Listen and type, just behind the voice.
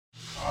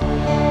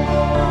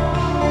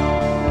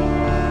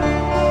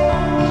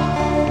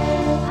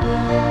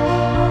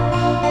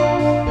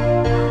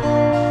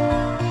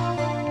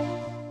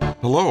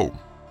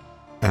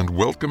and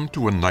welcome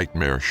to A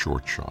Nightmare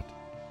Short Shot.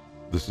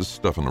 This is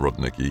Stefan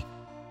Rudnicki,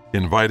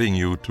 inviting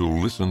you to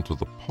listen to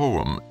the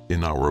poem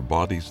In Our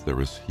Bodies There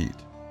Is Heat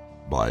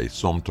by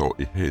Somto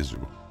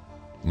Ihezu,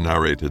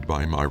 narrated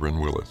by Myron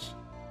Willis,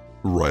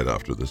 right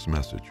after this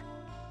message.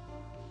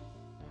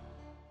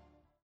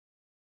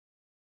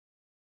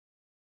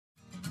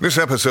 This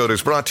episode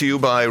is brought to you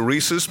by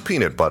Reese's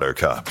Peanut Butter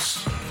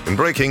Cups. In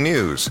breaking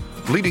news,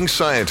 leading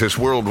scientists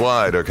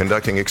worldwide are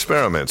conducting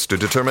experiments to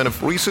determine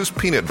if Reese's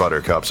Peanut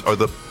Butter Cups are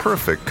the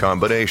perfect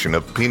combination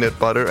of peanut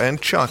butter and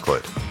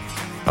chocolate.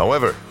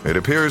 However, it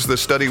appears the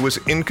study was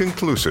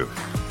inconclusive,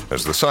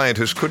 as the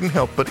scientists couldn't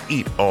help but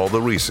eat all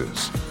the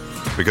Reese's.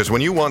 Because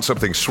when you want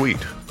something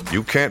sweet,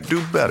 you can't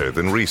do better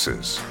than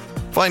Reese's.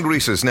 Find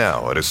Reese's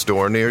now at a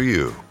store near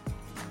you.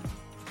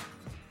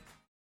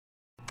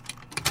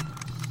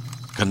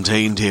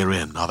 Contained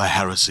herein are the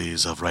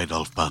heresies of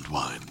Radolf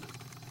Burntwine,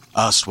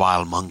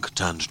 erstwhile monk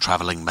turned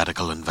traveling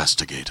medical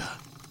investigator.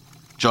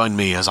 Join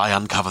me as I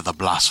uncover the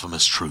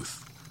blasphemous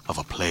truth of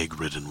a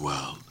plague-ridden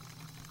world,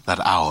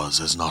 that ours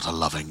is not a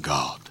loving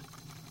God,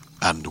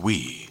 and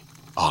we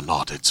are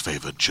not its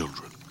favored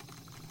children.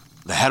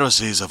 The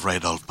heresies of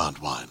Radolf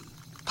Burntwine,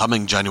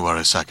 coming January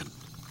 2nd,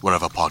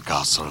 wherever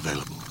podcasts are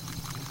available.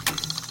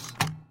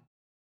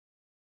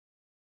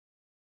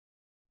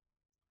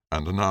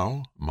 And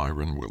now,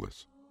 Myron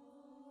Willis.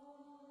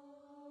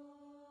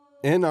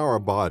 In Our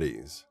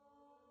Bodies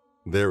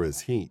There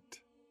Is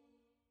Heat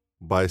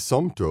by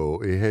Somto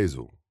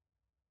Ihezu.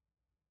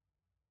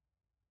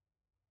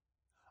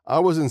 I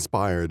was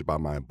inspired by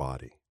my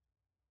body,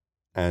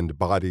 and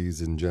bodies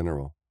in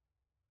general.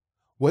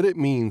 What it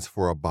means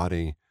for a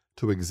body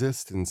to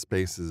exist in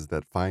spaces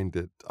that find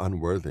it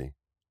unworthy,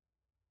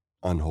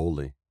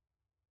 unholy,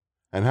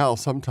 and how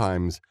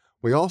sometimes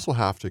we also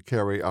have to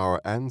carry our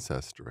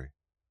ancestry,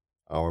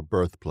 our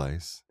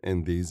birthplace,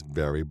 in these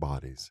very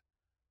bodies.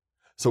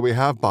 So we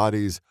have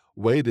bodies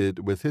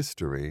weighted with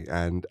history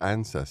and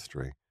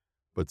ancestry,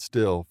 but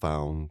still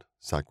found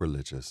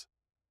sacrilegious.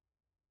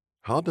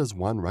 How does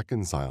one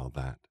reconcile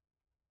that?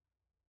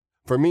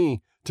 For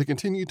me, to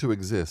continue to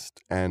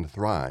exist and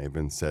thrive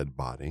in said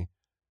body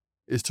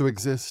is to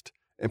exist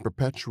in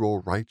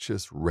perpetual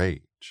righteous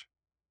rage.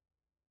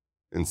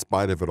 In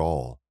spite of it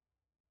all,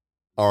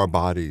 our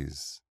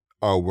bodies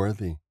are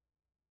worthy.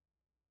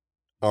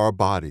 Our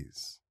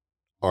bodies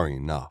are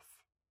enough.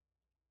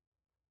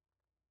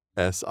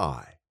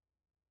 S.I.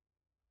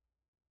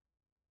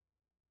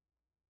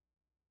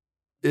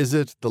 Is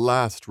it the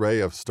last ray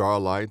of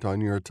starlight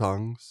on your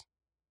tongues?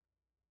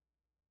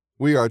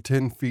 We are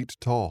 10 feet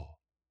tall.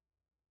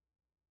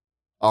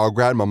 Our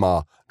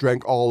grandmama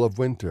drank all of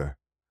winter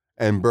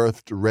and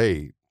birthed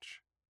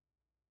rage.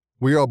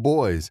 We are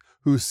boys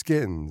whose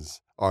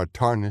skins are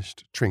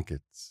tarnished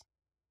trinkets.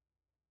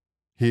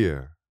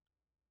 Here,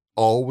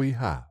 all we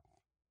have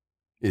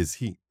is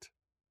heat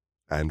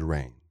and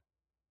rain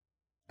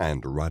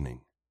and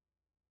running.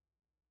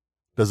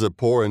 Does it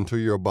pour into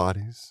your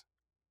bodies,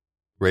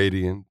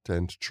 radiant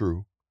and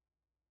true?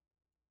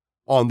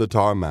 On the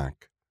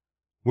tarmac,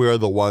 we are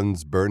the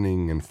ones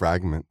burning in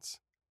fragments,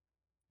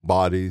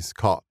 bodies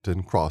caught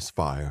in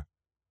crossfire.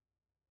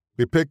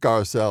 We pick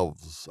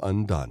ourselves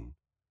undone.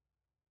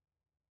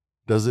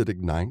 Does it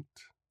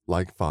ignite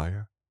like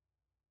fire?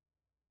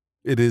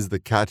 It is the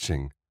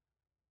catching,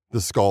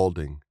 the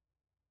scalding,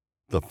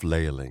 the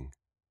flailing.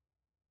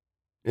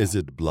 Is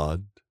it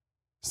blood,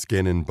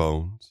 skin and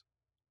bones?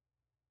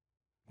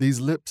 These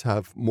lips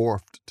have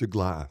morphed to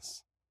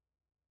glass,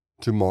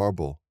 to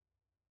marble,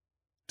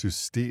 to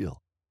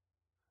steel.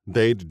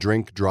 They'd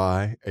drink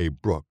dry a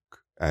brook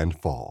and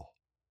fall,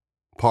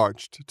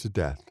 parched to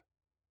death.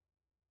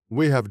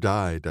 We have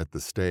died at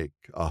the stake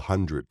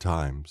 100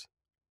 times.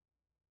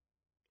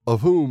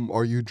 Of whom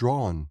are you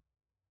drawn?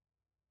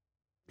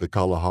 The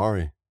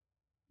Kalahari,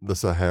 the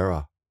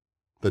Sahara,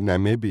 the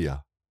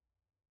Namibia.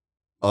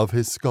 Of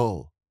his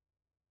skull,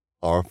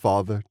 our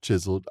father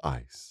chiseled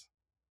ice.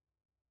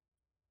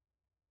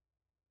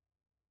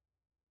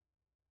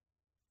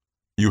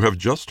 You have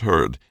just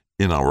heard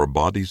In Our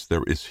Bodies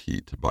There Is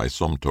Heat by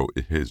Somto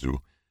Ihezu,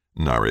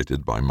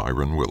 narrated by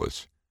Myron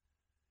Willis.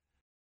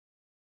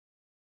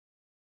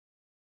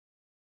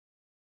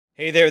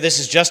 Hey there, this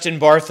is Justin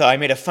Bartha. I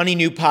made a funny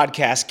new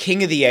podcast,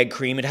 King of the Egg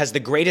Cream. It has the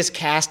greatest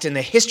cast in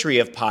the history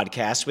of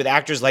podcasts with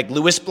actors like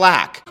Louis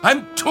Black,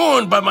 I'm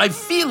torn by my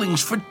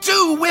feelings for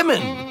 2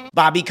 women.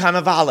 Bobby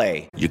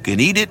Cannavale, You can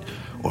eat it,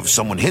 or if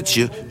someone hits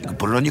you, you can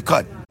put it on your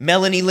cut.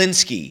 Melanie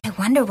Linsky, I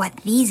wonder what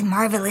these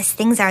marvelous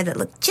things are that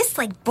look just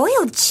like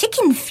boiled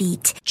chicken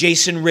feet.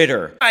 Jason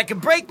Ritter, I can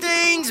break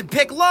things and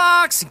pick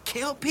locks and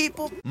kill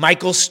people.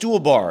 Michael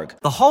Stuhlbarg,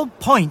 The whole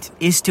point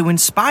is to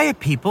inspire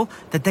people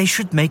that they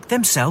should make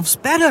themselves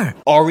better.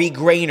 Ari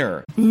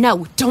Grainer,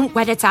 No, don't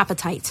whet its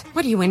appetite.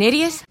 What are you, an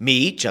idiot?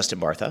 me, Justin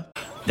Bartha,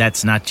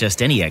 That's not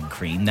just any egg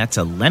cream, that's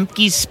a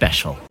Lemke's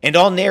special. and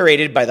all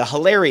narrated by the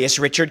hilarious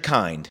Richard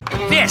Kind.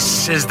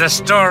 This is the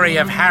story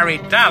of Harry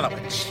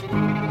Dalowitz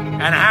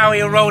and how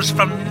he rose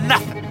from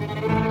nothing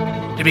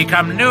to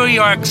become New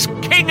York's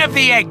King of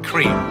the Egg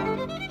Cream.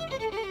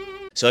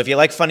 So if you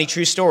like funny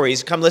true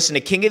stories, come listen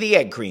to King of the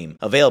Egg Cream,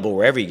 available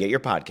wherever you get your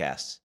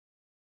podcasts.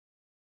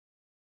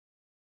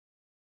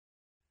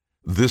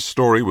 This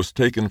story was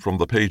taken from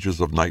the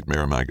pages of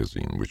Nightmare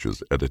Magazine, which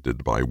is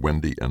edited by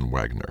Wendy N.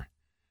 Wagner.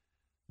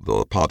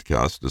 The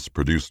podcast is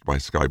produced by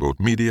Skyboat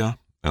Media,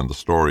 and the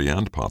story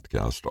and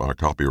podcast are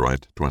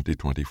copyright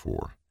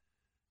 2024.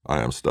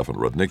 I am Stefan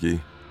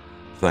Rudnicki.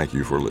 Thank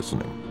you for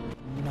listening.